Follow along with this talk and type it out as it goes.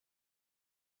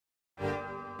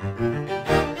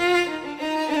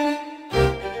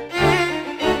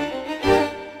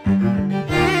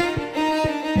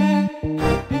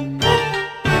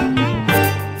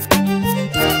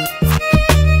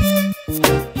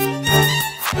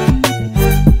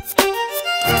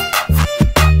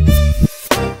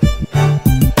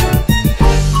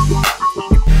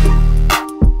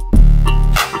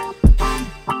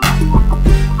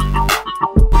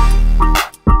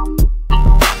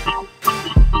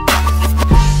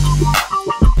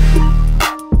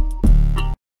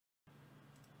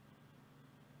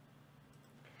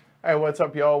Hey, what's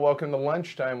up, y'all? Welcome to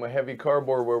Lunchtime with Heavy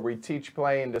Cardboard, where we teach,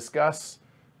 play, and discuss,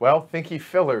 well, thinky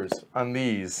fillers on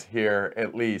these here,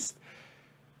 at least.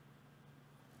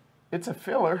 It's a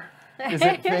filler. Is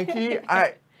it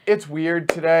thinky? It's weird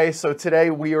today. So today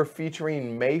we are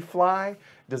featuring Mayfly,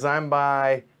 designed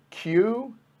by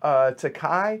Q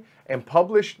Takai, and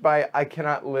published by I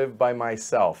Cannot Live By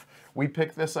Myself. We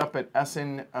picked this up at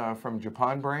Essen from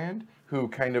Japan brand, who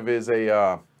kind of is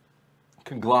a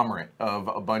conglomerate of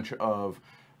a bunch of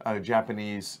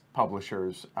Japanese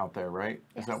publishers out there, right?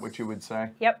 Yes. Is that what you would say?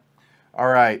 Yep. All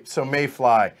right, so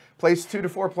Mayfly. Plays 2 to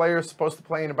 4 players, supposed to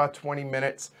play in about 20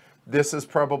 minutes. This is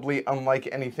probably unlike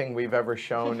anything we've ever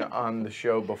shown on the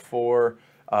show before.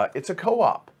 It's a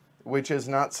co-op, which is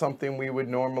not something we would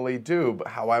normally do. But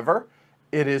however,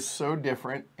 it is so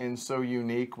different and so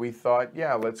unique, we thought,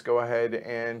 yeah, let's go ahead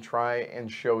and try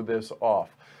and show this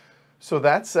off. So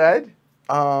that said,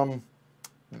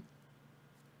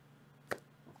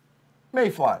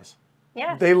 Mayflies.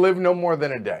 Yeah. They live no more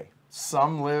than a day.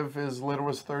 Some live as little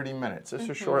as 30 minutes. It's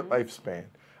a short lifespan.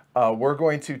 We're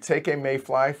going to take a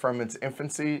Mayfly from its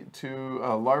infancy to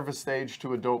larva stage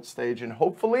to adult stage, and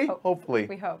hopefully,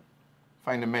 we hope,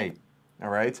 find a mate. All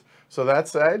right. So that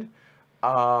said,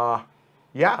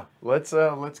 yeah,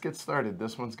 let's get started.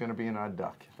 This one's going to be an odd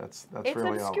duck. That's really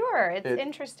all. It's obscure. It's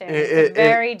interesting. It's a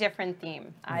very different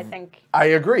theme, I think. I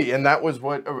agree, and that was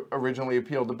what originally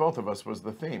appealed to both of us, was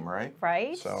the theme, right?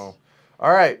 Right. So,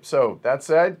 all right. So that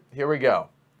said, here we go.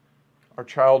 Our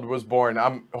child was born.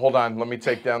 Hold on. Let me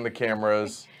take down the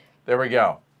cameras. There we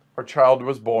go. Our child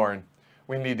was born.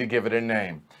 We need to give it a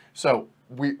name. So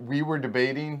we were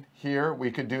debating here.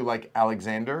 We could do like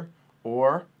Alezzzander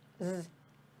or.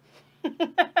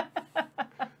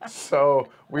 So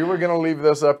we were going to leave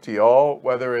this up to y'all,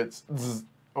 whether it's Z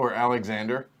or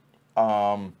Alezzzander.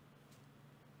 I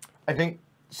think,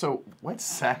 so what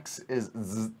sex is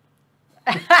Z?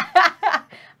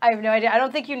 I have no idea. I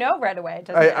don't think you know right away. It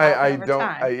doesn't happen over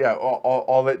time. Yeah,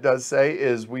 all it does say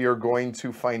is we are going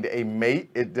to find a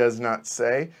mate. It does not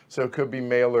say, so it could be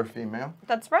male or female.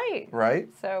 That's right. Right?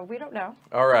 So we don't know.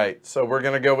 All right, so we're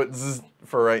going to go with Z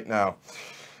for right now.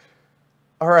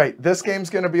 All right, this game's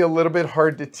going to be a little bit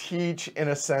hard to teach in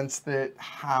a sense that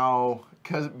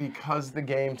because the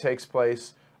game takes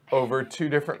place over 2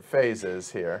 different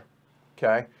phases here.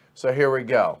 Okay, so here we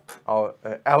go.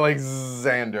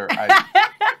 Alezzzander.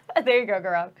 There you go,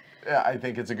 Gaurav. Yeah, I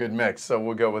think it's a good mix, so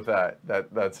we'll go with that.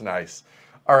 That's nice.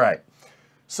 All right,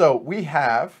 so we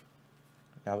have,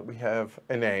 now that we have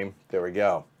a name, there we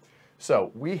go.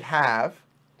 So we have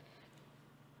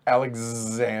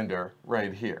Alezzzander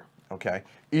right here. Okay,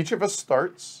 each of us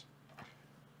starts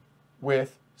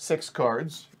with 6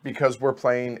 cards because we're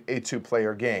playing a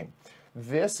 2-player game.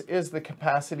 This is the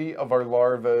capacity of our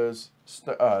larva's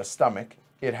stomach.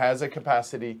 It has a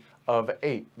capacity of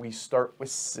 8. We start with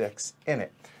 6 in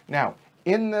it. Now,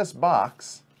 in this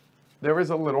box, there is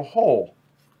a little hole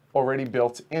already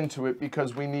built into it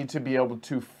because we need to be able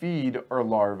to feed our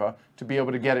larva, to be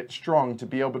able to get it strong, to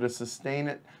be able to sustain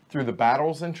it through the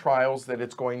battles and trials that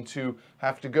it's going to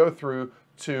have to go through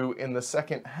to, in the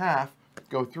second half,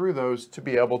 go through those to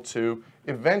be able to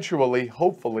eventually,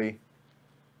 hopefully,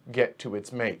 get to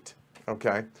its mate.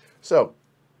 Okay? So,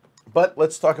 but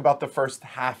let's talk about the first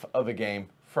half of the game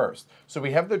first. So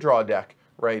we have the draw deck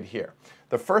right here.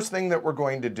 The first thing that we're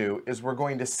going to do is we're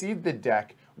going to seed the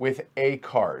deck with a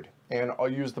card. And I'll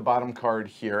use the bottom card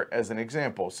here as an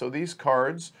example. So these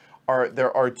cards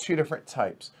there are 2 different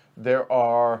types. There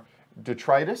are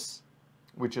detritus,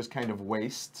 which is kind of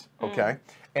waste, okay?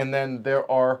 And then there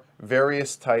are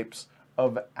various types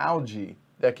of algae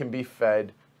that can be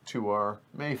fed to our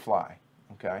Mayfly,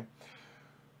 okay?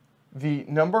 The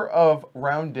number of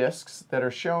round discs that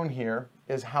are shown here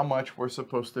is how much we're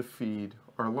supposed to feed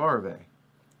our larvae.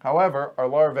 However, our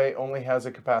larvae only has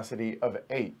a capacity of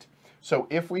 8. So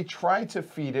if we try to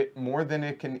feed it more than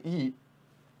it can eat,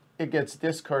 it gets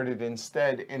discarded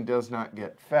instead and does not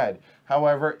get fed.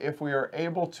 However, if we are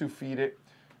able to feed it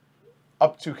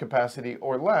up to capacity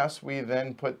or less, we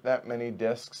then put that many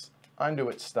discs onto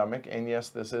its stomach, and yes,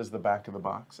 this is the back of the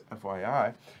box,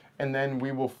 FYI, and then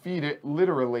we will feed it,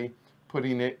 literally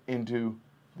putting it into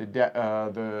the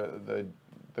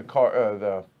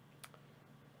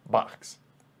box.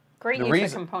 Great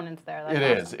use of components there.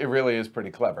 That's awesome. It really is pretty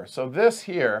clever. So this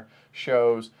here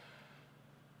shows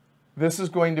this is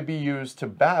going to be used to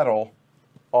battle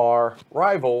our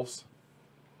rivals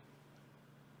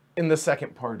in the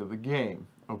second part of the game,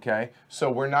 okay? So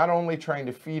we're not only trying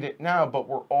to feed it now, but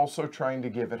we're also trying to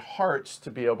give it hearts to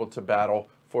be able to battle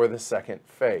for the second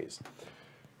phase.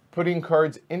 Putting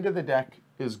cards into the deck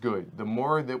is good. The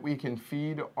more that we can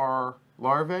feed our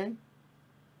larvae,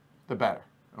 the better,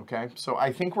 okay? So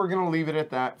I think we're going to leave it at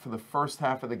that for the first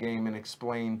half of the game and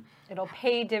explain. It'll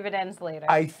pay dividends later.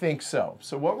 I think so.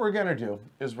 So what we're going to do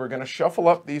is we're going to shuffle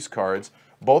up these cards.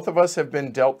 Both of us have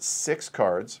been dealt 6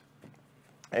 cards,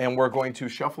 and we're going to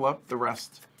shuffle up the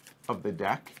rest of the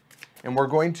deck, and we're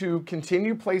going to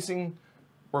continue placing,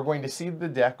 we're going to seed the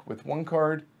deck with 1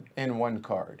 card and 1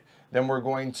 card. Then we're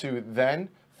going to then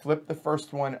flip the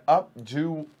first one up,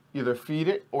 do either feed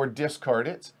it or discard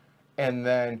it, and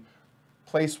then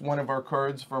place one of our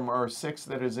cards from our 6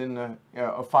 that is in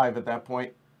a 5 at that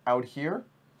point out here.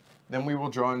 Then we will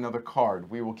draw another card.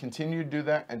 We will continue to do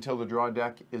that until the draw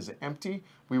deck is empty.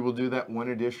 We will do that 1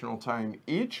 additional time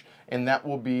each, and that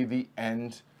will be the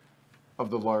end of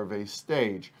the larvae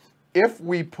stage. If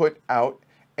we put out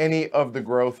any of the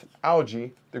growth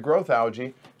algae,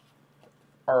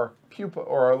 our pupa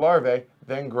or our larvae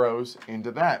then grows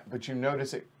into that. But you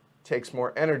notice it takes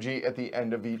more energy at the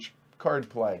end of each card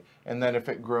play. And then if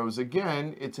it grows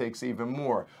again, it takes even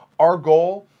more. Our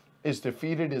goal is to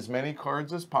feed it as many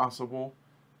cards as possible,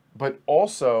 but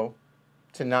also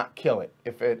to not kill it.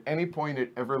 If at any point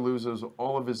it ever loses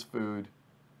all of his food,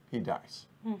 he dies.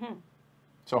 Mm-hmm.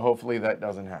 So hopefully that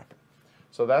doesn't happen.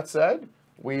 So that said,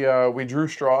 we drew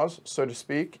straws, so to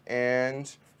speak,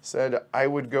 and said I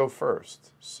would go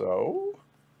first. So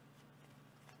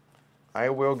I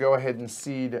will go ahead and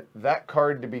seed that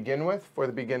card to begin with for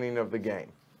the beginning of the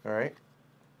game. All right?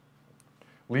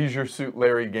 Leisure Suit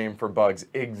Larry game for bugs.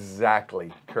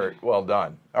 Exactly, Kurt. Well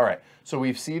done. All right. So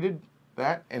we've seeded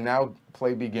that, and now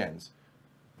play begins.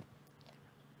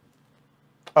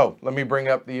 Oh, let me bring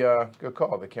up the good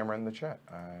call, the camera in the chat.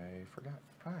 I forgot.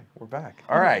 Hi, we're back.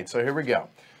 All right, so here we go.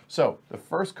 So the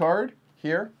first card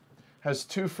here has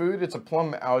 2 food. It's a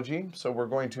plum algae, so we're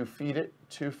going to feed it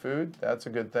 2 food. That's a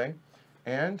good thing.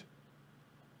 And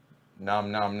nom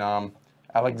nom nom.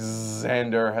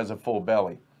 Alezzzander has a full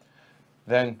belly.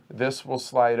 Then this will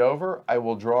slide over. I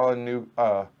will draw a new,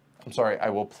 I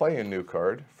will play a new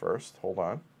card first. Hold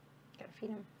on. Gotta feed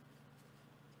him.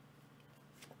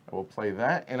 I will play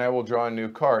that, and I will draw a new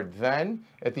card. Then,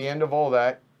 at the end of all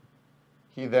that,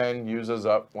 he then uses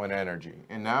up 1 energy.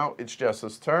 And now it's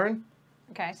Jess's turn.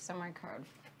 Okay, so my card.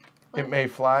 It may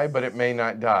fly, but it may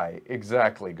not die.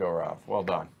 Exactly, Gaurav. Well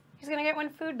done. He's gonna get 1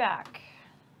 food back.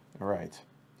 All right.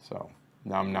 So,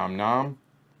 nom nom nom.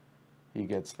 He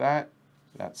gets that.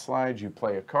 That slides. You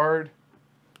play a card.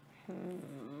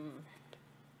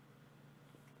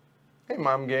 Hey,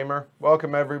 Mom Gamer.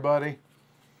 Welcome, everybody.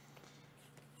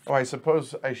 Oh, I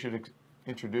suppose I should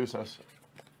introduce us.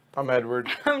 I'm Edward.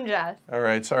 I'm Jess. All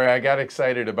right. Sorry, I got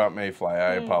excited about Mayfly.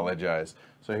 I apologize.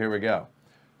 So here we go.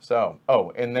 So,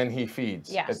 oh, and then he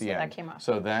feeds at the end. That came up.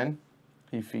 So then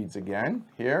he feeds again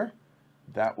here.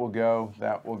 That will go.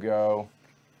 That will go.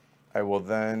 I will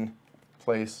then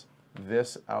place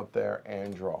this out there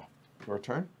and draw. Your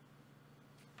turn.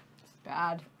 It's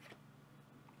bad.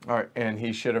 All right, and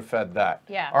he should have fed that.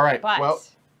 Yeah. All right. But well,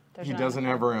 he doesn't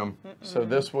have room. So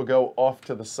this will go off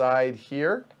to the side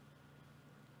here.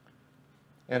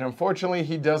 And unfortunately,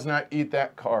 he does not eat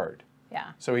that card.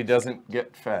 Yeah. So he doesn't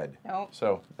get fed. Nope.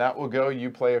 So that will go. You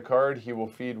play a card. He will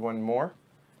feed 1 more.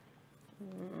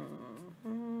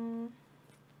 Mm-hmm.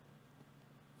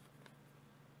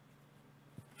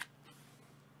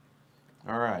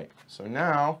 All right. So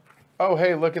now, oh,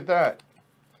 hey, look at that.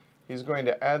 He's going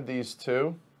to add these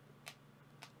 2.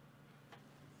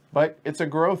 But it's a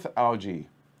growth algae,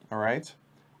 all right?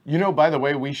 You know, by the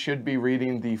way, we should be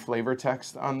reading the flavor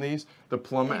text on these. The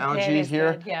plum algae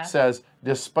here says,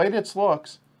 despite its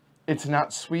looks, it's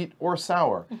not sweet or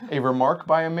sour. A remark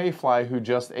by a mayfly who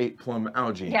just ate plum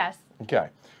algae. Yes. Okay.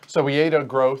 So we ate a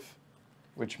growth,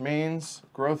 which means,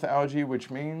 growth algae,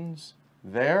 which means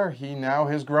there, he now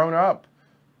has grown up.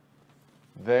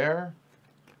 There,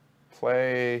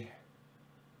 play...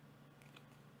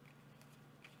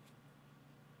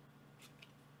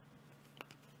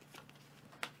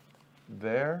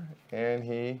 there, and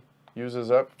he uses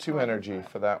up 2 energy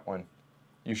for that one.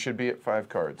 You should be at 5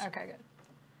 cards. Okay,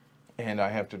 good. And I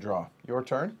have to draw. Your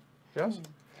turn? Yes?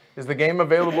 Is the game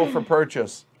available for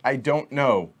purchase? I don't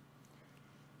know.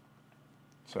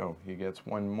 So he gets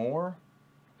one more.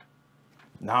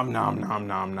 Nom, nom, nom,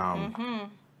 nom,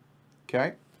 nom.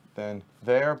 Okay. Then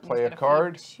there, play a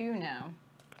card. 2 now.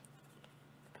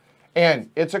 And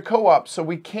it's a co-op, so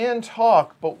we can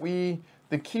talk, but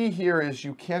the key here is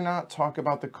you cannot talk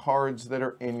about the cards that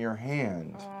are in your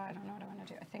hand. Oh, I don't know what I want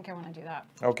to do. I think I want to do that.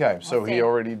 Okay, so he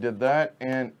already did that.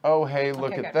 And, oh, hey,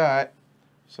 look at that.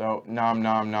 So, nom,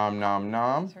 nom, nom, nom,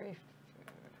 nom. 3.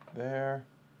 There,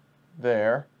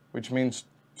 there, which means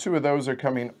 2 of those are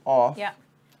coming off. Yeah.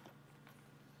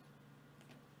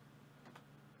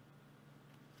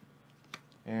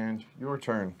 And your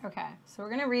turn. Okay, so we're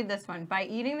going to read this one. By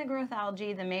eating the growth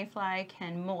algae, the Mayfly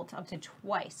can molt up to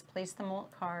twice. Place the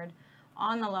molt card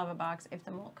on the lava box. If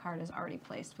the molt card is already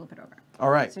placed, flip it over. All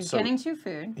right. So he's getting 2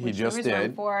 food. He just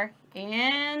did. 4,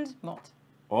 and molt.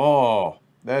 Oh,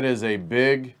 that is a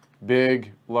big,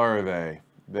 big larvae.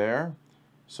 There.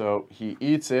 So he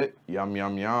eats it. Yum,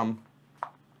 yum, yum.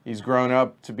 He's grown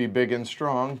up to be big and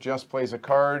strong. Just plays a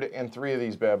card, and 3 of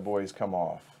these bad boys come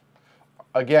off.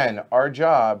 Again, our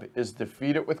job is to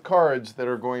feed it with cards that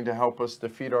are going to help us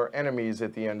defeat our enemies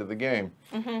at the end of the game.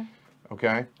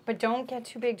 Okay? But don't get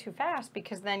too big too fast,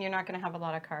 because then you're not going to have a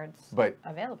lot of cards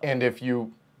available. And if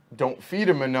you don't feed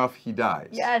him enough, he dies.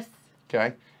 Yes.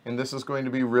 Okay? And this is going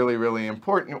to be really, really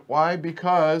important. Why?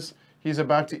 Because he's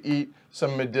about to eat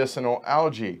some medicinal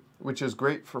algae, which is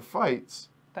great for fights,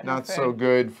 but not so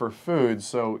good for food.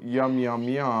 So yum, yum,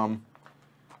 yum.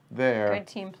 There. Good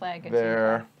team play. Good team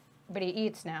play. But he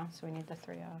eats now, so we need the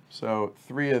 3 off. So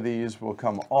 3 of these will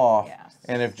come off. Yes.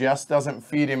 And if Jess doesn't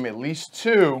feed him at least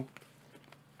 2,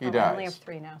 he dies. I only have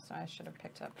 3 now, so I should have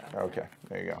picked up that. Okay,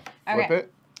 there you go. Okay. Flip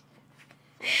it.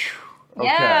 Okay,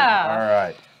 Yeah. all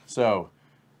right. So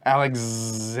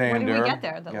Alezzzander. What did we get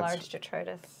there? The large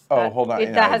detritus. Oh, hold on.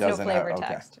 That has no flavor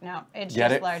text. No, it's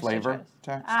just large flavor detritus.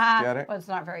 text? Get it? Well, it's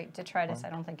not very, detritus I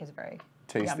don't think is very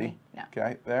tasty. yummy. No.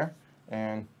 Okay, there.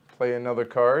 And play another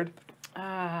card.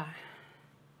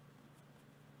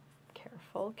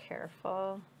 Careful,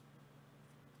 careful.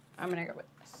 I'm going to go with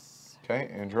this. Okay,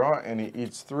 and draw, and he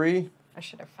eats 3. I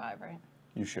should have 5, right?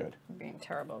 You should. I'm being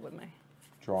terrible with my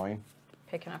drawing.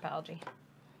 Picking up algae.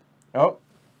 Oh,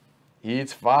 he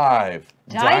eats 5.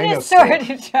 Dinosaur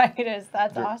detritus.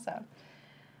 That's awesome.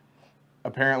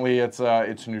 Apparently, it's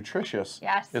nutritious.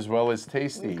 Yes. As well as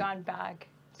tasty. We've gone back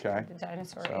to the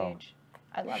dinosaur age.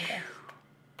 I love this.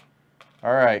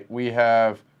 All right, we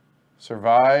have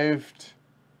survived.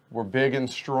 We're big and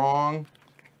strong,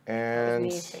 and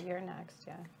me, so you're next,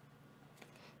 yeah.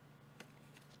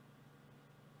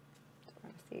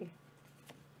 Let's see.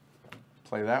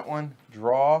 Play that one.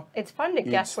 Draw. It's fun to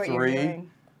guess what you're doing.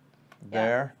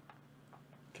 There.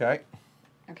 Yeah. Okay.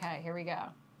 Okay, here we go.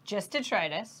 Just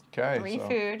detritus. Okay. 3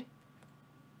 food.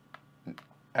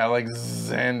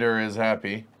 Alezzzander is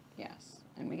happy. Yes,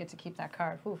 and we get to keep that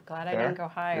card. Ooh, glad I didn't go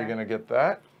higher. You're gonna get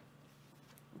that.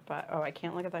 But, oh, I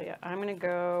can't look at that yet. I'm going to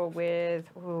go with,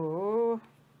 ooh,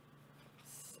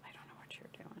 I don't know what you're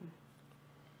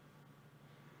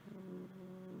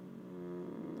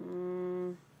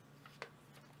doing.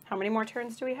 How many more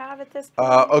turns do we have at this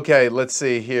point? Okay, let's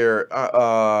see here.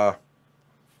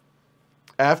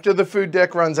 After the food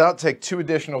deck runs out, take 2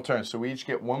 additional turns. So we each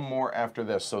get 1 more after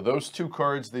this. So those 2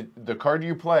 cards, the card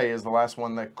you play is the last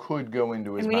one that could go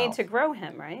into his mouth. And we need to grow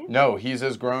him, right? No, he's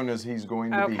as grown as he's going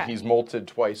to be. He's molted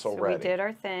twice already. So we did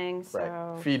our thing, so...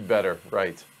 Right. Feed better,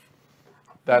 right.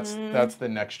 That's the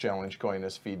next challenge coin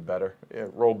is feed better. Yeah,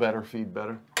 roll better, feed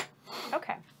better.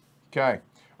 Okay. Okay.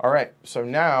 All right. So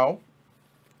now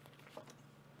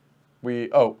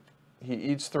he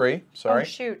eats 3. Sorry. Oh,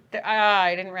 shoot.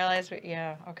 I didn't realize.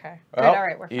 Yeah, okay. Good. Well, all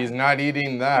right, we're fine. He's not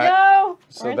eating that. No!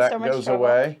 So that goes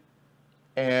away.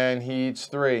 And he eats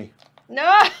 3.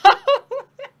 No!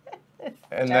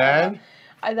 And then?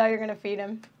 I thought you were going to feed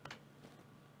him.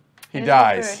 He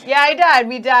dies. Yeah, I died.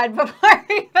 We died before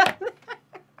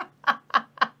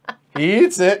he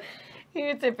eats it.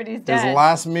 He eats it, but he's dead. His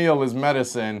last meal is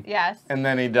medicine. Yes. And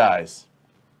then he dies.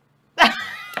 Why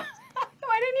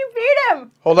didn't you feed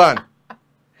him? Hold on.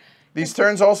 These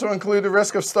turns also include the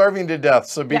risk of starving to death,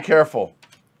 so be careful.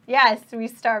 Yes, we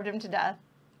starved him to death.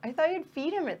 I thought you'd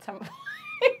feed him at some point.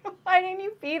 Why didn't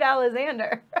you feed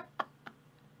Alezzzander?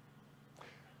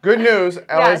 Good news,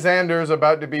 Alezzzander is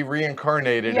about to be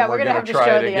reincarnated, and we're going to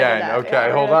try it again.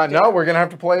 Okay, hold on. No, we're going to have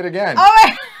to play it again. Oh,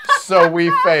 so we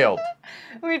failed.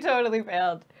 We totally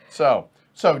failed. So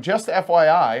So just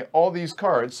FYI, all these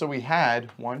cards, so we had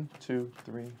 1, 2,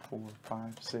 3, 4,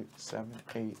 5, 6, 7,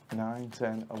 8, 9,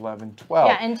 10, 11, 12.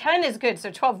 Yeah, and 10 is good, so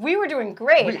 12. We were doing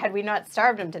great had we not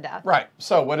starved him to death. Right.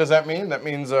 So what does that mean? That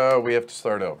means we have to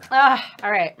start over. All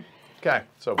right. Okay,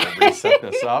 so we'll reset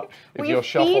this up. If you'll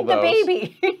shuffle feed the those.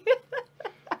 baby.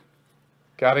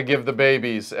 Gotta give the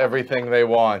babies everything they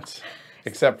want.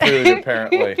 Except food,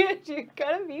 apparently. You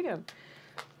gotta feed him.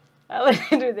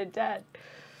 Alezzzander the dad.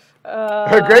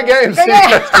 Great game,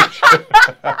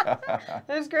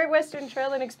 There's Great Western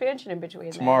Trail and expansion in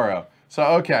between. Tomorrow. So,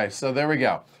 okay, so there we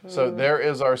go. So there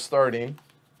is our starting.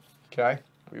 Okay,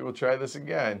 we will try this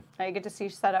again. Now you get to see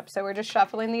setup. So we're just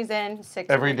shuffling these in. 6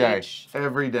 every day. Each.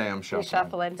 Every day I'm shuffling. You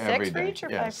shuffle in 6 for each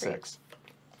or 5 for 6.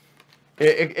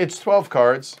 It's 12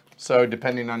 cards. So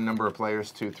depending on number of players,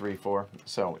 2, 3, 4.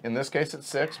 So in this case, it's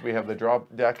 6. We have the draw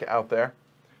deck out there.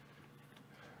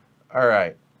 All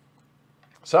right.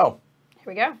 So, here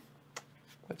we go.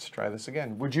 Let's try this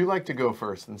again. Would you like to go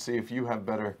first and see if you have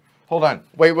better? Hold on.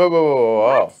 Wait, whoa, whoa,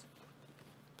 whoa,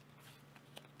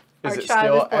 whoa. Is it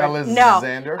still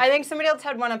Alezzzander? No. I think somebody else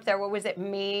had one up there. What was it?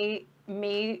 Mayvis?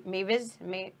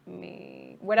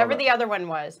 Whatever the other one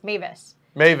was. Mayvis.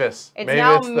 Mayvis. It's Mayvis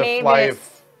now the Mayvis.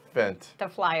 Flyafant. The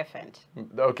Flyafant.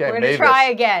 Okay, we're gonna try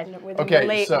again with the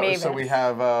late Mayvis. So we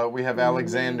have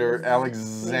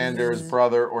Alexander's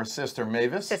brother or sister,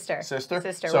 Mayvis. Sister. So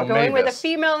we're going with a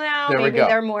female now. Maybe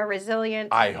they're more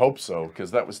resilient. I hope so,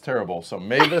 because that was terrible. So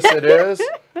Mayvis it is.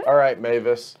 All right,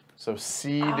 Mayvis. So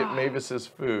seed Mavis's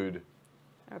food.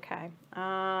 Okay.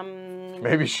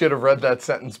 Maybe should have read that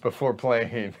sentence before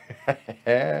playing.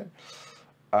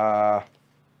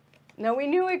 No, we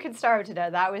knew we could starve to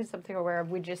death. That was something where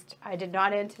I did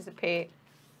not anticipate.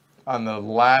 On the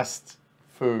last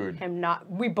food.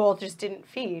 We both just didn't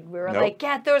feed. We were like,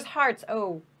 get those hearts.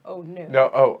 Oh, no.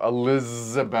 No,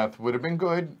 Elizzzabeth would have been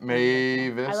good.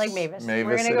 Mavis. I like Mayvis. Mavis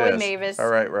we're going to go with Mayvis.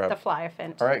 All right, Rob. The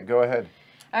Flyafant. All right, go ahead.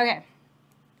 Okay.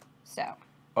 So.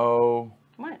 Oh.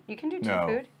 What? You can do 2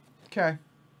 food. Okay.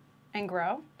 And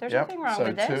grow. There's nothing wrong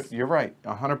with this. You're right,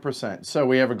 100%. So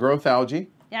we have a growth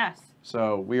algae. Yes.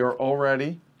 So we are all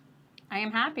ready. I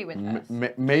am happy with this.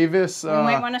 Mavis. We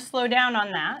might want to slow down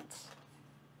on that.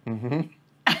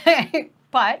 Mm-hmm.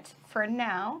 But for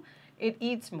now, it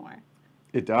eats more.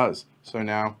 It does. So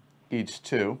now eats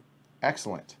 2.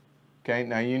 Excellent. Okay,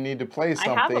 now you need to play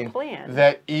something I have a plan.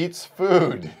 that eats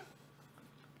food.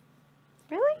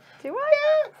 Really? Do I?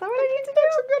 Yeah. Is that what I need to do?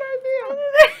 That's a good idea.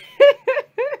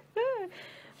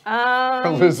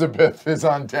 Elizzzabeth is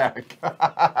on deck.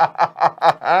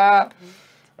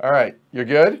 All right, you're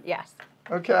good? Yes.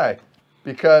 Okay,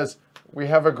 because we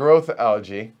have a growth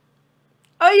algae.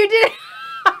 Oh, you did?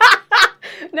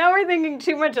 Now we're thinking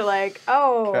too much alike.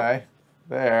 Oh. Okay,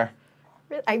 there.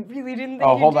 I really didn't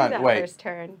think you'd do that first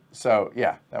turn. So,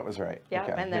 yeah, that was right. Yeah,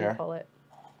 okay, and then pull it.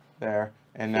 There.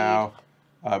 And now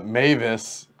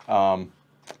Mayvis.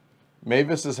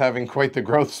 Mayvis is having quite the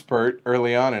growth spurt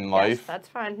early on in life. Yes, that's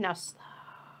fine. Now slow.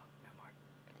 No more.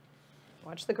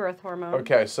 Watch the growth hormone.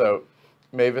 Okay, so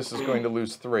Mayvis is going to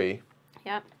lose 3.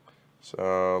 Yep.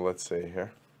 So let's see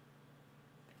here.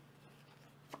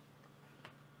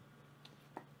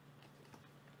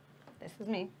 This is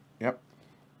me. Yep.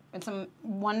 With some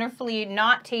wonderfully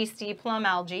not tasty plum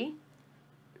algae.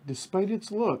 Despite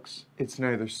its looks, it's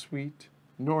neither sweet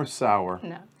nor sour.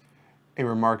 No. A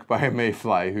remark by a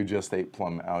Mayfly who just ate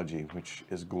plum algae, which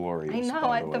is glorious.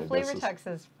 I know, the flavor text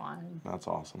is fun. That's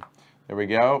awesome. There we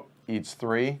go. Eats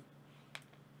 3.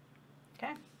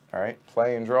 Okay. All right,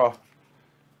 play and draw.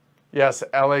 Yes,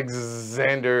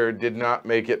 Alezzzander did not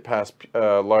make it past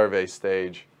larvae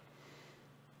stage.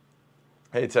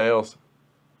 Hey, Tails.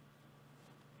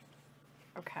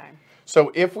 Okay.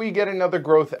 So if we get another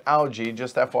growth algae,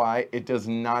 just FYI, it does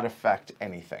not affect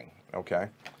anything, okay?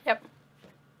 Yep.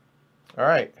 All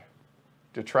right.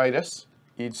 Detritus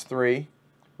eats 3,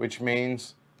 which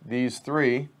means these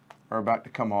 3 are about to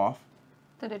come off.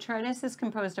 The detritus is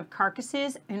composed of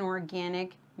carcasses and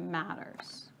organic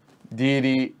matters.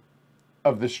 Deity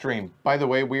of the stream. By the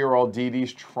way, we are all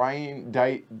deities trying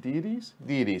to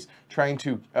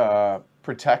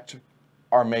protect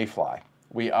our Mayfly.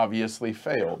 We obviously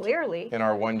failed. Clearly. In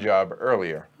our one job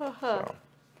earlier. So.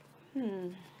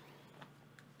 All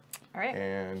right.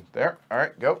 And there. All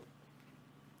right, go.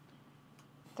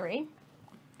 3.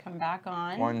 Come back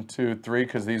on. 1, 2, 3,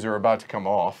 because these are about to come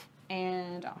off.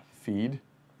 And off. Feed.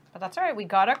 But that's all right. We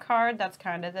got our card. That's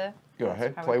kind of the... Go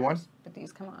ahead. Play one. But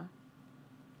these come off.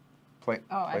 Play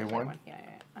I one. Yeah.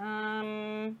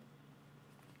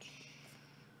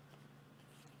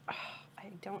 I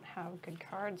don't have good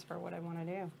cards for what I want to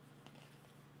do.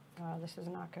 Oh, this is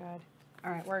not good.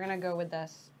 All right, we're going to go with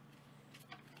this.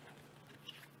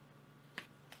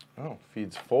 Oh,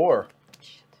 feeds 4.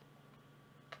 Shit.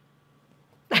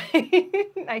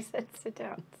 I said sit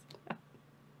down. Sit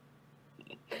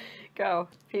down. Go.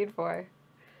 Feed 4.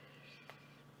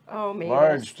 Oh, Mayvis.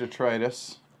 Large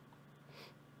detritus.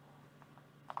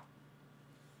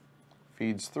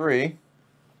 Feeds 3.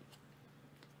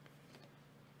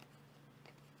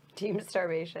 Team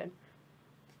starvation.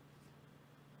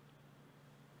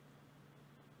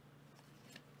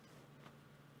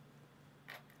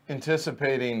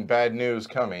 Anticipating bad news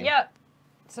coming. Yep.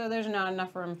 So there's not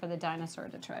enough room for the dinosaur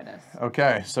detritus.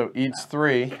 Okay, so eats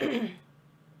 3.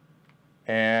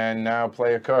 And now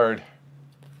play a card.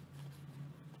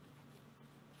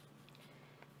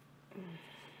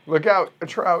 Look out, a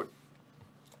trout.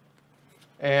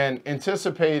 And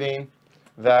anticipating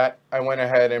that, I went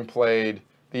ahead and played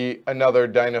another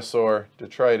dinosaur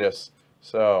detritus.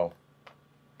 So,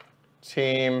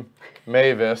 Team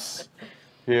Mayvis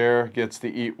here gets to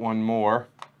eat one more.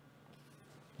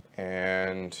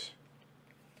 And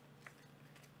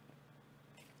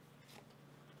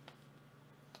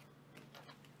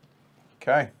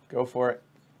okay, go for it.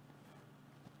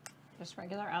 Just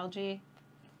regular algae,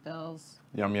 bills.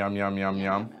 Yum, yum, yum, yum,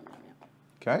 yum.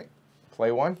 Okay,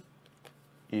 play one.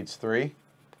 Eats 3.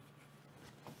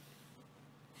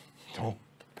 Don't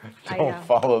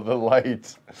follow the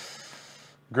light.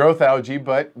 Growth algae,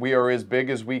 but we are as big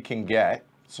as we can get.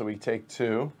 So we take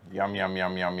 2. Yum, yum,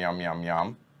 yum, yum, yum, yum,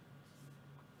 yum.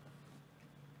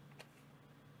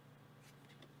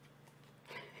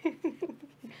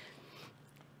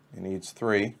 It needs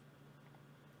 3.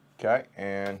 Okay,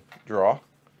 and draw.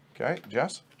 Okay,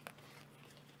 Jess?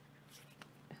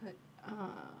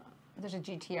 There's a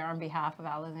GTR on behalf of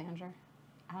Alezzzander.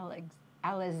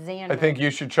 Alezzzander. I think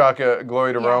you should chalk a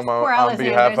glory to Rome on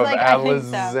behalf of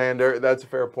Alezzzander. So. That's a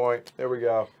fair point. There we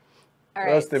go. All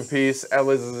right. Rest in peace,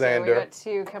 Elizzander.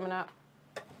 So we got 2 coming up.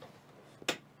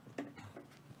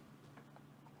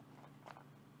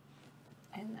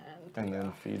 And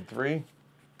then feed 3.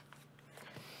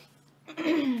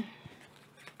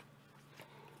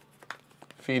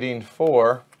 Feeding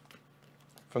 4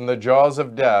 from the jaws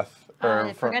of death.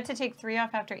 I forgot to take 3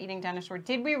 off after eating dinosaur.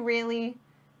 Did we really?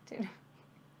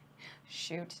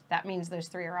 Shoot, that means those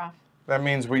 3 are off. That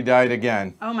means we died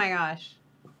again. Oh my gosh.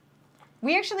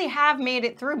 We actually have made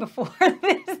it through before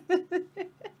this.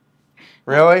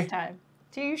 Really? This time.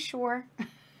 Are you sure?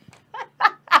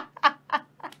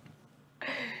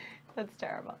 That's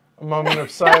terrible. A moment of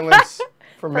silence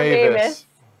for Mayvis.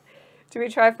 Do we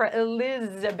try for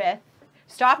Elizzzabeth?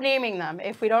 Stop naming them.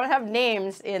 If we don't have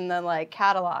names in the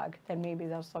catalog, then maybe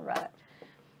they'll still run it.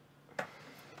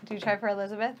 Do you try for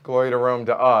Elizzzabeth? Glory to Rome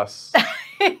to us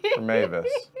for Mayvis.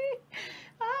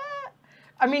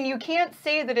 I mean, you can't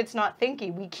say that it's not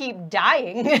thinking. We keep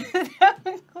dying.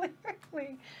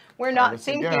 Clearly, we're not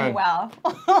thinking well.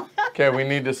 Okay, we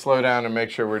need to slow down and make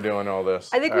sure we're doing all this.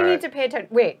 I think we need to pay attention.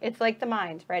 Wait, it's like the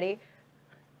mind. Ready?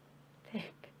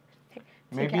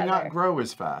 Maybe not grow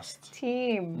as fast.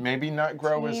 Team. Maybe not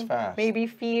grow as fast. Maybe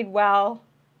feed well.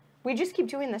 We just keep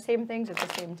doing the same things at the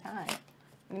same time.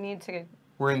 We need to...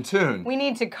 We're in tune. We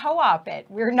need to co-op it.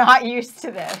 We're not used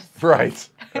to this. Right,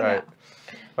 right.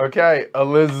 Okay,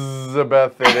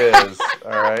 Elizzzabeth it is.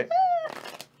 All right.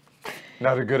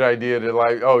 Not a good idea to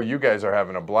oh, you guys are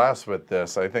having a blast with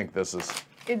this. I think this is...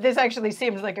 This actually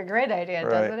seems like a great idea,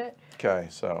 doesn't it? Okay,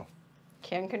 so...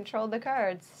 Can control the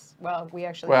cards. Well, we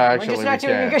actually We're just not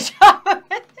doing a good job of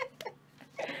it.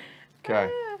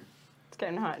 Okay. It's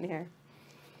getting hot in here.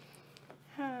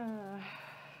 All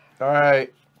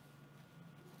right.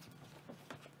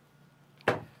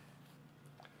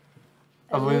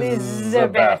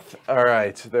 Elizzzabeth. All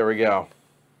right, there we go.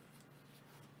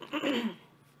 All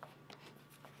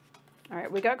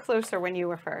right, we got closer when you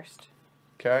were first.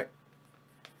 Okay.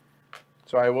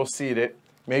 So I will seed it.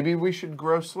 Maybe we should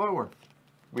grow slower.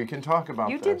 We can talk about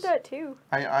this. You did that too.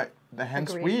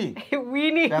 Hence we.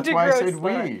 We need That's to why grow I said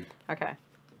slower. we. Okay.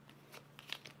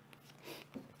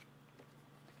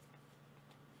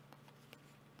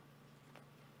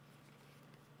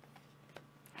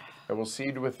 I will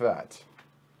seed with that.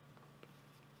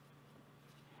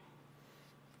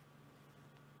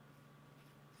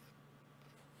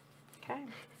 Okay.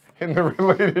 In the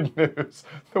related news,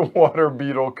 the water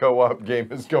beetle co-op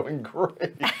game is going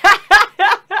great.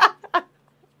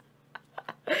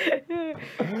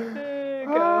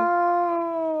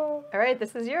 Go. All right,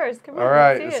 this is yours. Come on. All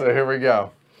right, so here we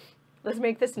go. Let's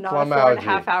make this not Plum a 4.5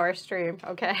 algae. hour stream.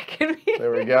 Okay.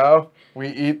 There we go. We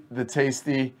eat the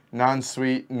tasty,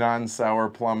 non-sweet, non-sour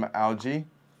plum algae.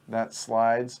 That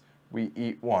slides. We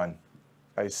eat 1.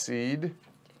 I seed. Do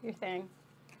your thing.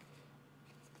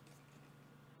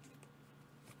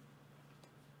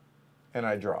 And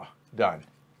I draw. Done.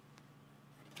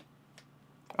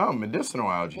 Oh, medicinal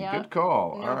algae. Yep. Good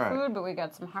call. No All right. food, but we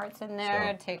got some hearts in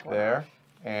there. So, Take one. there.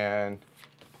 And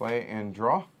play and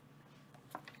draw.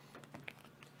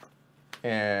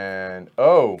 And,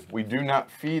 oh, we do not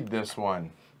feed this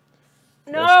one.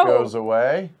 No! This goes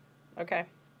away. Okay.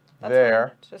 That's There.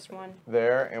 fine. It's just one.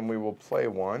 There, and we will play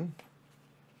one.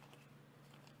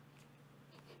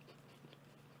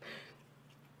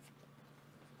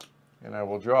 And I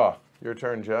will draw. Your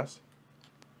turn, Jess.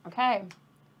 Okay.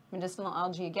 Medicinal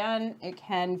algae again. It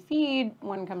can feed.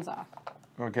 One comes off.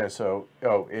 Okay, so,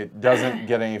 oh, it doesn't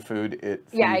get any food. It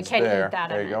feeds Yeah, I can't there. eat that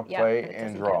There in you go. it. Yep, Play it and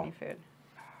doesn't draw. Get any food.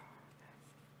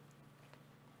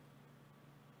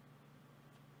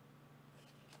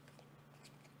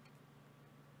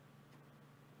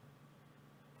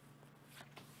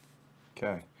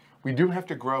 Okay. We do have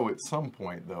to grow at some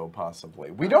point, though,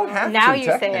 possibly. We don't have now to, you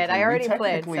say it. I already we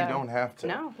played. technically So. don't have to.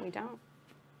 No, we don't.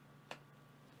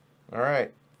 All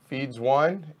right. Feeds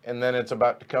one, and then it's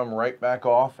about to come right back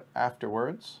off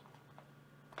afterwards.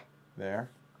 There.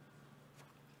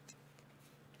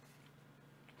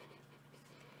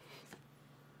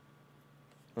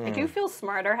 I do feel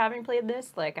smarter having played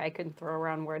this. Like, I can throw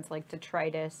around words like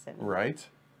detritus. And Right.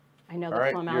 I know All the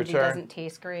right, plum your algae turn. doesn't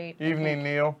taste great. Evening,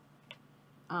 Neil.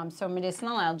 So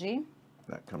medicinal algae.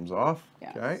 That comes off.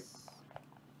 Yes. Okay.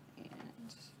 And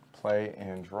Play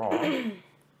and draw.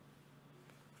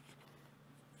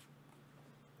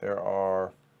 There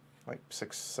are like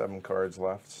 6, 7 cards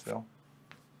left still.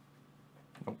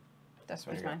 Nope. this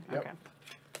one's There you mine. go. Yep. Okay.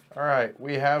 All right,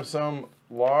 we have some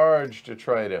large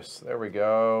detritus. There we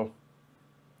go.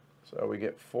 So we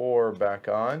get 4 back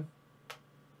on.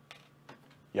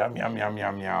 Yum, yum, yum,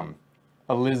 yum, yum.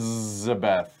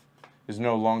 Elizzzabeth is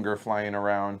no longer flying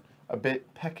around, a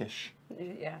bit peckish.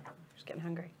 Yeah, just getting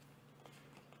hungry.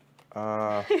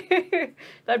 Uh,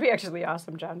 That'd be actually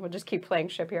awesome, John. We'll just keep playing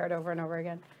Shipyard over and over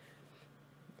again.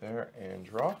 there, and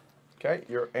draw. Okay,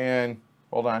 you're in,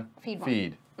 hold on. Feed one.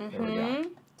 Feed. There we go.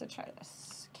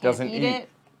 Detritus. Can't Doesn't eat eat. it.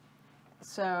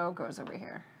 So goes over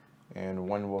here. And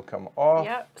one will come off.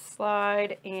 Yep,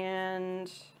 slide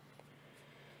and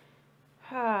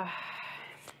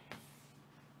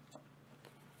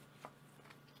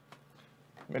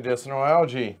Medicinal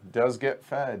algae does get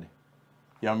fed.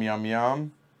 Yum, yum,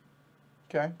 yum.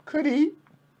 Okay, could eat.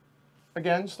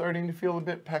 Again, starting to feel a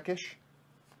bit peckish.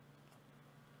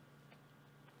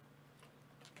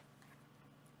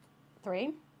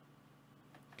 three.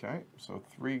 Okay, so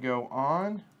 3 go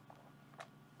on.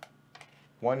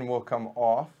 1 will come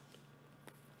off.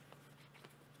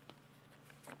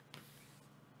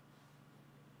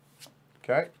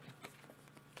 Okay.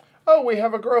 Oh, we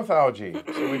have a growth algae.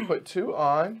 So we put 2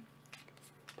 on.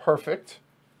 Perfect.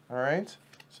 All right.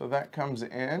 So that comes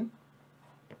in.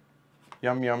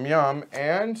 Yum, yum, yum.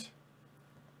 And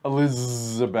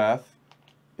Elizzzabeth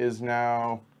is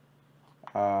now,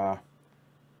 what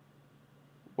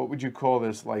would you call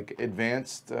this? Like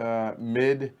advanced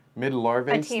mid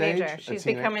larvae A teenager. stage? She's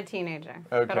become a teenager.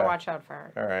 Okay. Gotta watch out for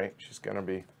her. All right. She's going to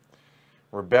be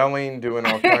rebelling, doing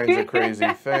all kinds of crazy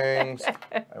things.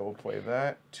 I will play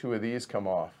that. 2 of these come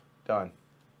off. Done.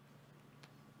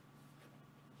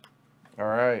 All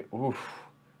right. Oof.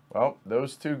 Well,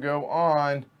 those 2 go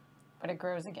on. But it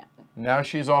grows again. Now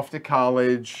she's off to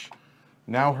college.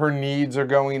 Now her needs are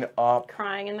going up.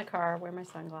 Crying in the car. Wear my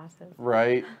sunglasses.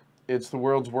 Right. It's the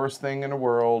world's worst thing in the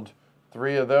world.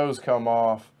 3 of those come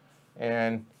off.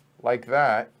 And like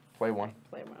that, play one.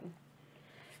 Play one.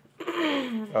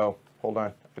 Oh, hold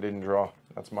on. I didn't draw.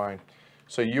 That's mine.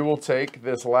 So you will take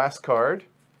this last card.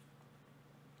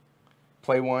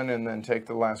 Play one and then take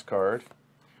the last card.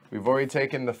 We've already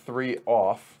taken the 3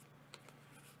 off.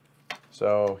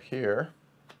 So here.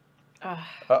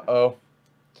 Uh-oh.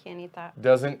 Can't eat that.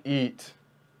 Doesn't eat.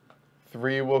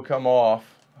 3 will come off.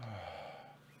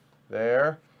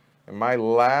 There. And my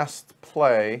last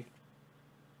play.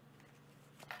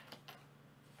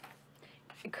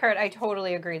 Kurt, I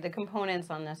totally agree. The components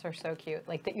on this are so cute.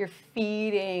 Like that you're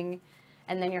feeding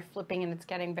and then you're flipping and it's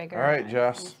getting bigger. All right, and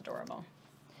Jess. it's adorable.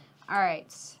 All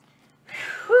right.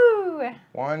 Woo!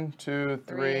 1, 2,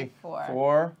 3, 3, 4.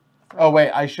 4. Oh,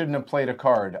 wait. I shouldn't have played a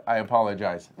card. I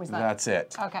apologize. Was that- That's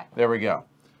it. Okay. There we go.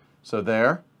 So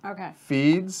there. Okay.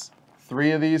 Feeds.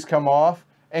 3 of these come off.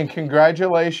 And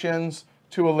congratulations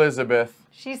to Elizzzabeth.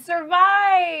 She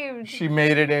survived! She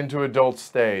made it into adult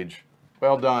stage.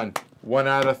 Well done. 1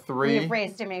 out of 3. We've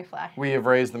raised a Mayfly. We have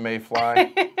raised the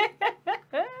Mayfly.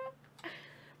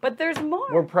 But there's more.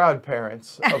 We're proud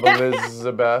parents of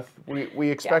Elizzzabeth. We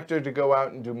expect her to go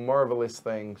out and do marvelous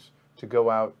things, to go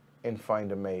out and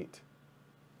find a mate.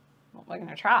 Well, we're going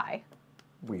to try.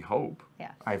 We hope.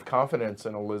 Yeah. I have confidence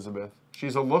in Elizabeth.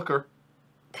 She's a looker.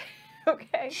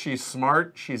 Okay. She's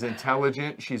smart. She's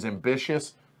intelligent. She's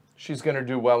ambitious. She's going to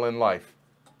do well in life.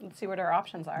 Let's see what our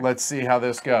options are. Let's see how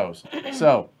this goes.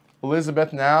 So,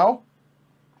 Elizabeth now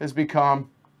has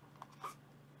become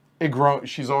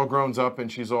she's all grown up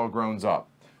and she's all grown up.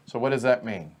 So what does that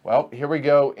mean? Well, here we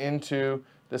go into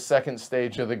the second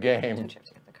stage of the game. Don't you have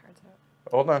to get the cards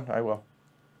out? Hold on, I will.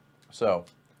 So,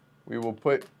 we will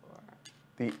put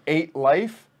the 8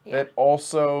 life that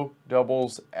also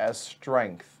doubles as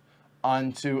strength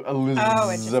onto Elizabeth. Oh,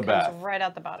 it just comes right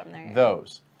out the bottom there.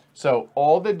 Those. So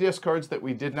all the discards that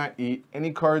we did not eat,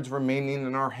 any cards remaining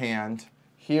in our hand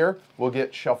here will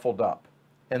get shuffled up.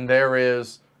 And there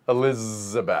is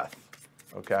Elizabeth.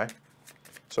 Okay?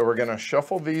 So we're going to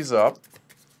shuffle these up.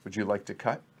 Would you like to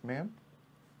cut, ma'am?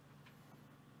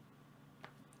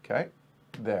 Okay.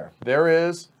 There. There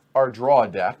is our draw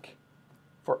deck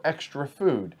for extra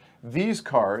food. These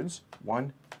cards,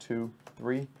 1, 2,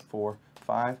 3, 4,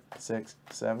 5, 6,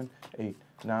 7, 8,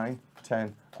 9,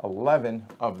 10, 11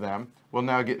 of them will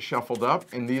now get shuffled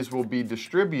up, and these will be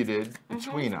distributed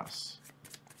between us.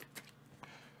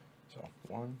 So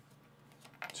 1,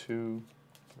 2,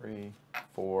 3,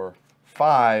 4,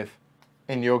 5,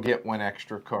 and you'll get 1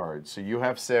 extra card. So you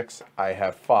have 6, I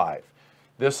have 5.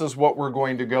 This is what we're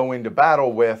going to go into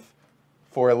battle with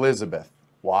for Elizabeth.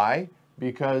 Why?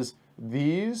 Because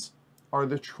these are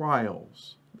the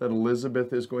trials that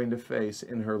Elizabeth is going to face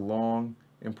in her long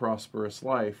and prosperous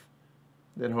life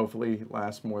that hopefully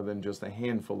lasts more than just a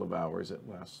handful of hours. It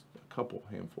lasts a couple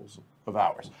handfuls of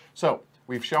hours. So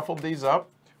we've shuffled these up.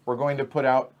 We're going to put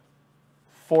out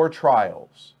 4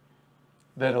 trials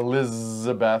that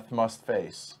Elizabeth must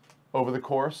face over the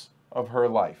course of her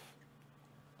life.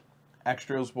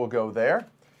 Extras will go there.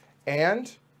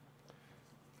 And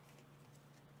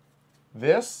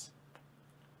this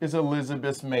is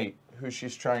Elizabeth's mate who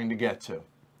she's trying to get to.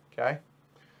 Okay?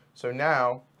 So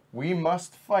now we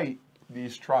must fight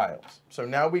these trials. So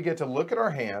now we get to look at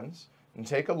our hands and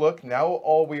take a look. Now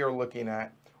all we are looking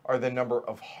at are the number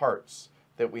of hearts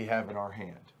that we have in our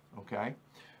hand. Okay?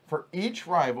 For each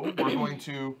rival, we're going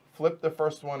to flip the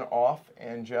first one off,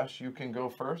 and Jess, you can go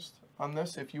first on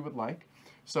this if you would like.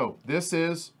 So this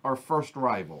is our first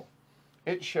rival.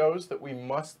 It shows that we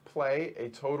must play a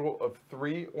total of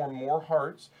 3 or more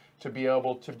hearts to be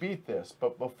able to beat this.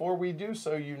 But before we do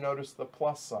so, you notice the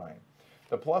plus sign.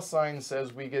 The plus sign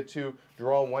says we get to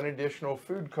draw 1 additional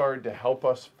food card to help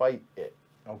us fight it.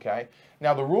 Okay?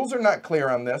 Now the rules are not clear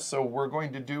on this, so we're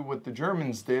going to do what the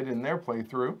Germans did in their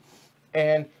playthrough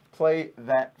and play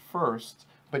that first.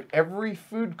 But every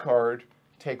food card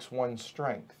takes 1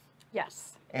 strength.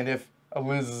 Yes. And if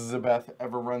Elizabeth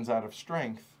ever runs out of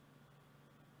strength,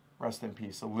 rest in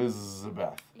peace,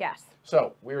 Elizabeth. Yes.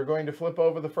 So we are going to flip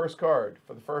over the first card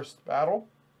for the first battle,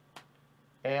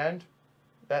 and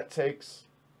that takes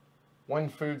 1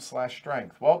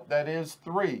 food/strength. Well, that is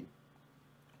 3.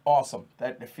 Awesome.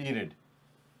 That defeated.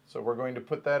 So we're going to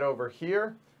put that over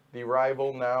here. The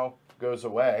rival now goes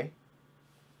away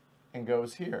and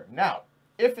goes here. Now,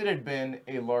 if it had been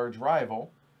a large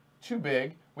rival, too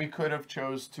big, we could have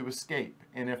chose to escape.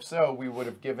 And if so, we would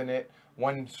have given it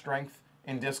 1 strength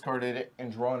and discarded it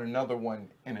and drawn another one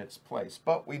in its place.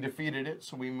 But we defeated it,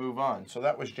 so we move on. So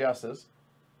that was Jess's.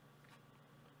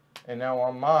 And now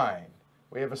on mine,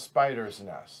 we have a spider's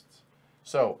nest.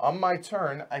 So on my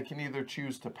turn, I can either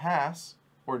choose to pass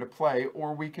or to play,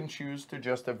 or we can choose to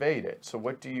just evade it. So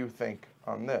what do you think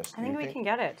on this? I think we can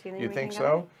get it. Do you think we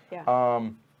so? Get it? Yeah.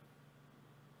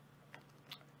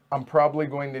 I'm probably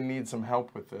going to need some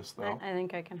help with this, though. I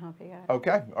think I can help you get it.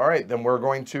 Okay. All right. Then we're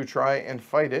going to try and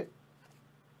fight it.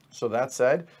 So that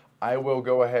said, I will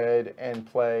go ahead and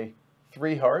play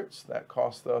 3 hearts. That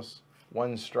cost us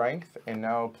 1 strength. And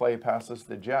now play passes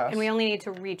to Jess. And we only need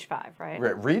to reach 5,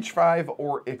 right? Reach 5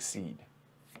 or exceed.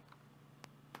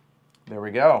 There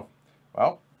we go.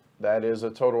 Well, that is a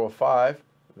total of 5.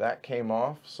 That came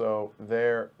off. So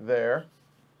there.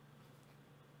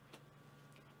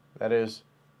 That is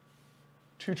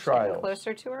 2 trials. Getting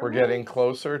closer to her We're mate. getting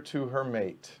closer to her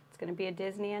mate. It's going to be a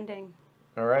Disney ending.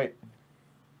 All right.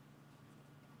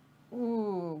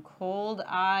 Ooh,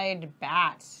 cold-eyed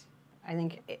bat. I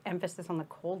think emphasis on the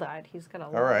cold-eyed. He's got a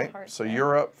lot All of right. heart So there.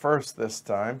 you're up first this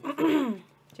time. Do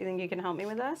you think you can help me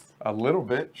with this? A little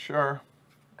bit, sure.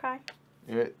 Okay.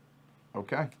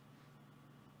 Okay.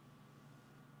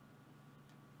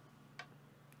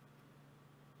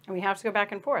 And we have to go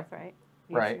back and forth, right?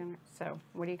 Right. So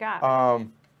what do you got?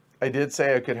 I did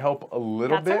say I could help a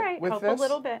little That's bit all right. with Help this. a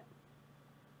little bit.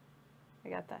 I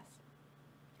got this.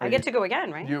 I get to go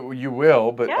again, right? You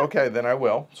will, but Yeah. okay, then I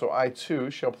will. So I too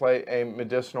shall play a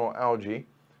medicinal algae.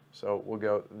 So we'll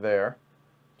go there.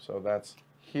 So that's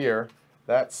here.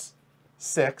 That's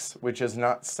 6, which is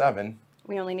not 7.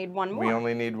 We only need one more. We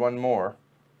only need one more.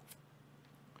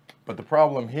 But the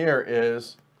problem here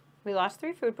is... We lost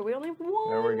 3 food, but we only have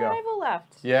one we go. rival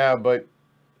left. Yeah, but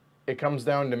it comes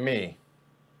down to me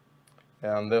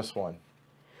on this one.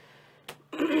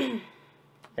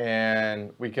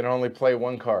 And we can only play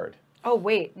 1 card. Oh,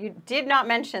 wait. You did not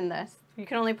mention this. You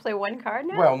can only play 1 card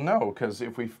now? Well, no, because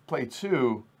if we play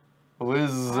 2,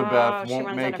 Elizzzabeth she won't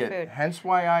runs make out of it. food. Hence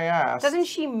why I asked. Doesn't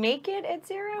she make it at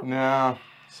 0? No,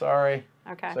 sorry.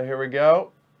 Okay. So here we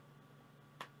go.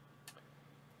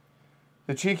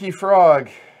 The cheeky frog.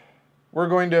 We're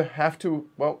going to have to,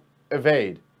 well,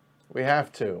 evade. We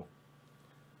have to.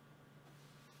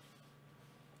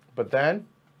 But then...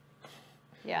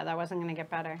 Yeah, that wasn't going to get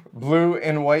better. Blue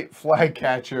and white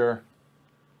flycatcher.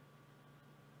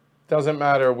 Doesn't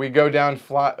matter. We go down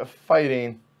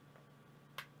fighting.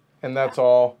 And that's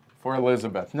all for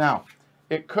Elizzzabeth. Now,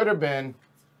 it could have been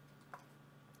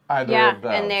either of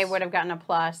those. Yeah, and they would have gotten a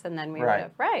plus, and then we would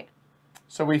have. Right.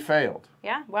 So we failed.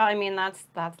 Yeah, well, I mean, that's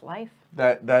life.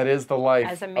 That is the life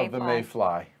As a of the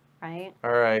Mayfly. Right.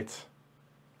 All right.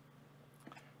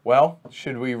 Well,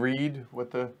 should we read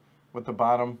what the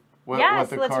bottom... Yes, what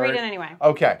the let's card... read it anyway.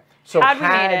 Okay. So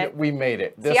Had we made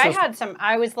it. This See, I had some...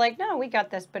 I was like, no, we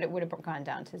got this, but it would have gone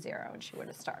down to 0, and she would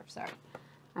have starved, so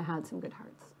I had some good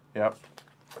hearts. Yep.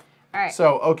 All right.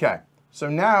 So, okay. So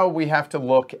now we have to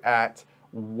look at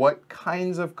what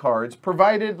kinds of cards,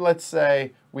 provided, let's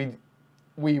say, we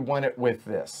won it with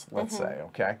this, let's say,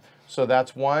 okay? So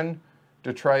that's 1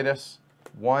 detritus,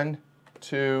 1,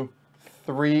 2,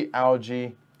 3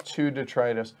 algae, 2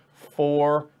 detritus,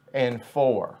 4, and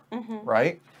 4,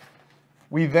 right?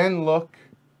 We then look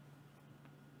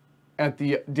at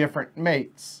the different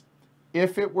mates.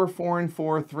 If it were 4 and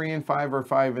 4, 3 and 5, or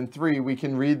 5 and 3, we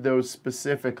can read those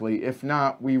specifically. If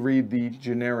not, we read the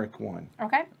generic one.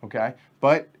 Okay. Okay?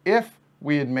 But if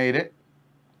we had made it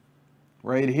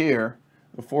right here,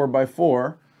 the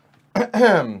 4x4,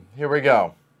 here we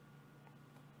go.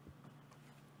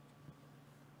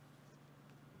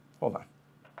 Hold on.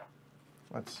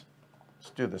 Let's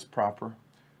do this proper.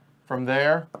 From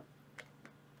there,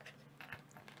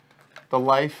 the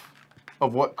life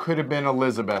of what could have been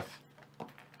Elizzzabeth.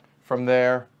 From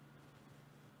there,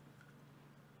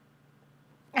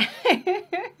 the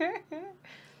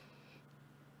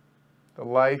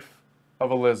life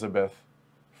of Elizzzabeth.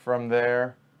 From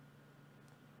there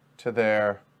to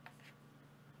there,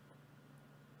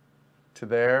 to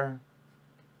there,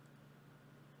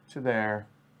 to there,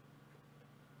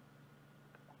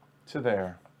 to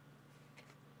there.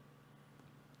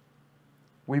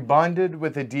 We bonded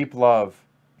with a deep love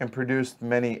and produced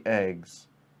many eggs.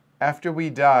 After we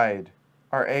died,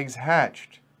 our eggs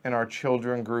hatched and our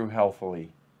children grew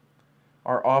healthily.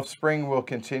 Our offspring will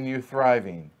continue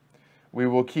thriving. We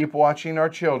will keep watching our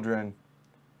children,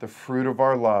 the fruit of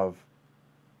our love,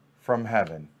 from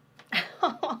heaven.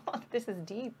 This is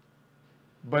deep.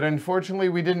 But unfortunately,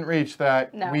 we didn't reach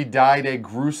that. No. We died a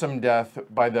gruesome death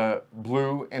by the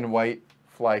blue and white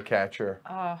flycatcher.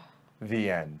 Oh. The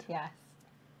end. Yes.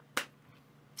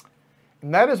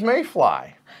 And that is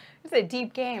Mayfly. It's a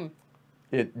deep game.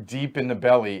 It deep in the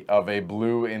belly of a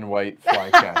blue and white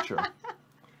flycatcher.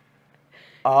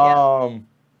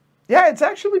 Yeah, it's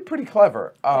actually pretty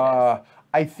clever.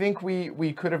 I think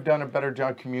we could have done a better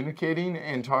job communicating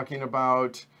and talking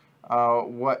about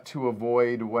what to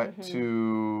avoid, what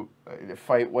to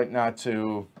fight, what not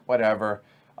to, whatever,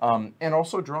 and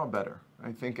also draw better.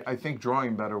 I think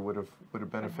drawing better would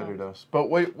have benefited us. But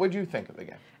what do you think of the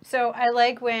game? So I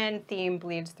like when theme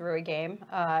bleeds through a game.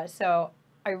 So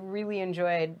I really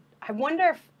enjoyed. I wonder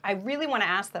if I really want to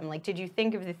ask them, like, did you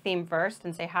think of the theme first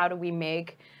and say, how do we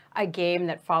make a game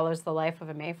that follows the life of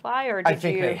a Mayfly? Or did I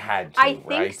think they had to, I think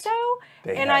right? so.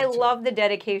 They and had I to. love the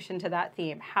dedication to that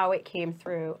theme, how it came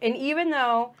through. And even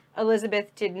though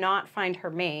Elizzzabeth did not find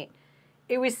her mate,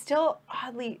 it was still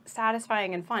oddly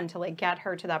satisfying and fun to like get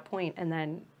her to that point, and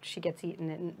then she gets eaten,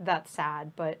 and that's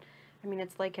sad. But I mean,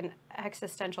 it's like an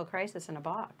existential crisis in a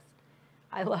box.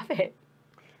 I love it.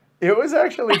 It was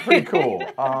actually pretty cool.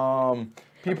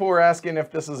 People were asking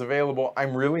if this is available.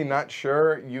 I'm really not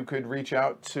sure. You could reach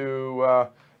out to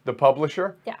the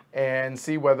publisher and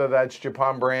see whether that's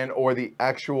Japan Brand or the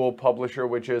actual publisher,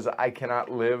 which is I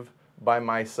Cannot Live by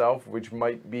Myself, which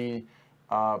might be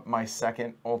my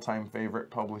second all-time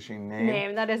favorite publishing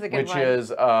name. That is a good which one. Which is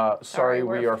Sorry,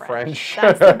 We Are French.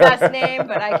 That's the best name,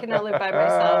 but I Cannot Live by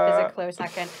Myself is a close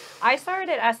second. I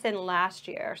started Essen last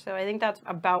year, so I think that's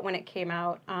about when it came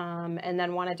out, and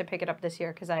then wanted to pick it up this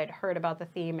year because I had heard about the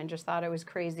theme and just thought it was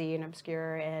crazy and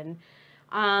obscure and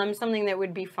something that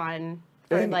would be fun.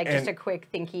 For just a quick,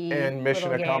 thinky and mission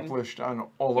little accomplished game. on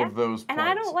all of those points. And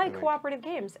I don't like cooperative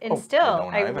games. And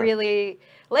I really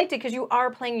liked it because you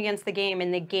are playing against the game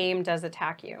and the game does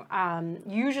attack you.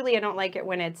 Usually I don't like it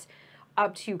when it's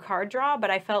up to card draw,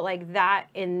 but I felt like that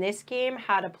in this game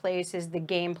had a place is the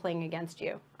game playing against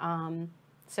you.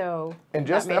 So and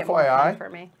just that made it more fun for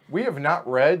me. We have not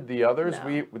read the others.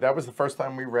 No. That was the first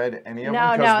time we read any of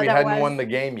them because we hadn't won the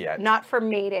game yet. Not for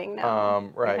mating,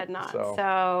 no. Right. We had not.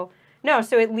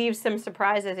 So it leaves some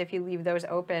surprises if you leave those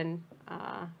open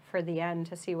for the end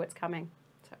to see what's coming.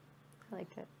 So I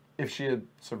liked it. If she had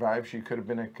survived, she could have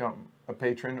been a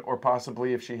patron, or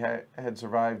possibly if she had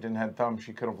survived and had thumbs,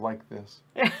 she could have liked this.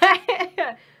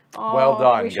 Well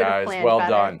done, guys. Well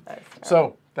done.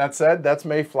 So that said, that's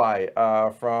Mayfly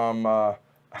from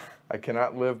I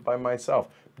Cannot Live by Myself,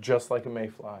 just like a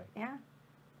Mayfly. Yeah,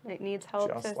 it needs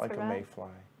help just to like survive. A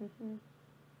Mayfly. Mm-hmm.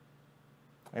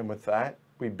 And with that,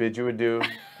 we bid you adieu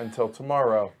until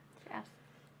tomorrow. Yes.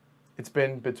 It's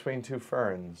been Between Two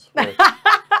Ferns with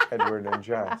Edward and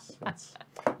Jess.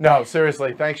 No,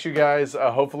 seriously, thanks you guys.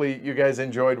 Hopefully you guys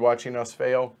enjoyed watching us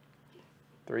fail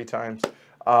 3 times.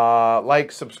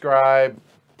 Like, subscribe,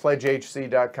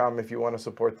 pledgehc.com if you want to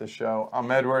support this show. I'm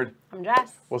Edward. I'm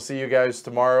Jess. We'll see you guys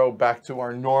tomorrow, back to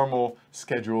our normal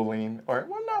scheduling. Or,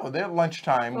 well, no, they're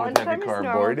lunchtime with Heavy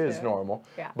Cardboard. It is normal.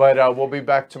 Yeah. But we'll be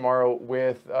back tomorrow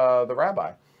with the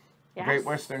Rabbi. Yes. Great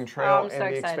Western Trail so and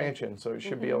the excited. expansion. So it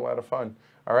should be a lot of fun.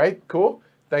 All right, cool.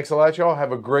 Thanks a lot, y'all.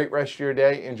 Have a great rest of your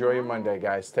day. Enjoy your Monday,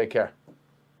 guys. Take care.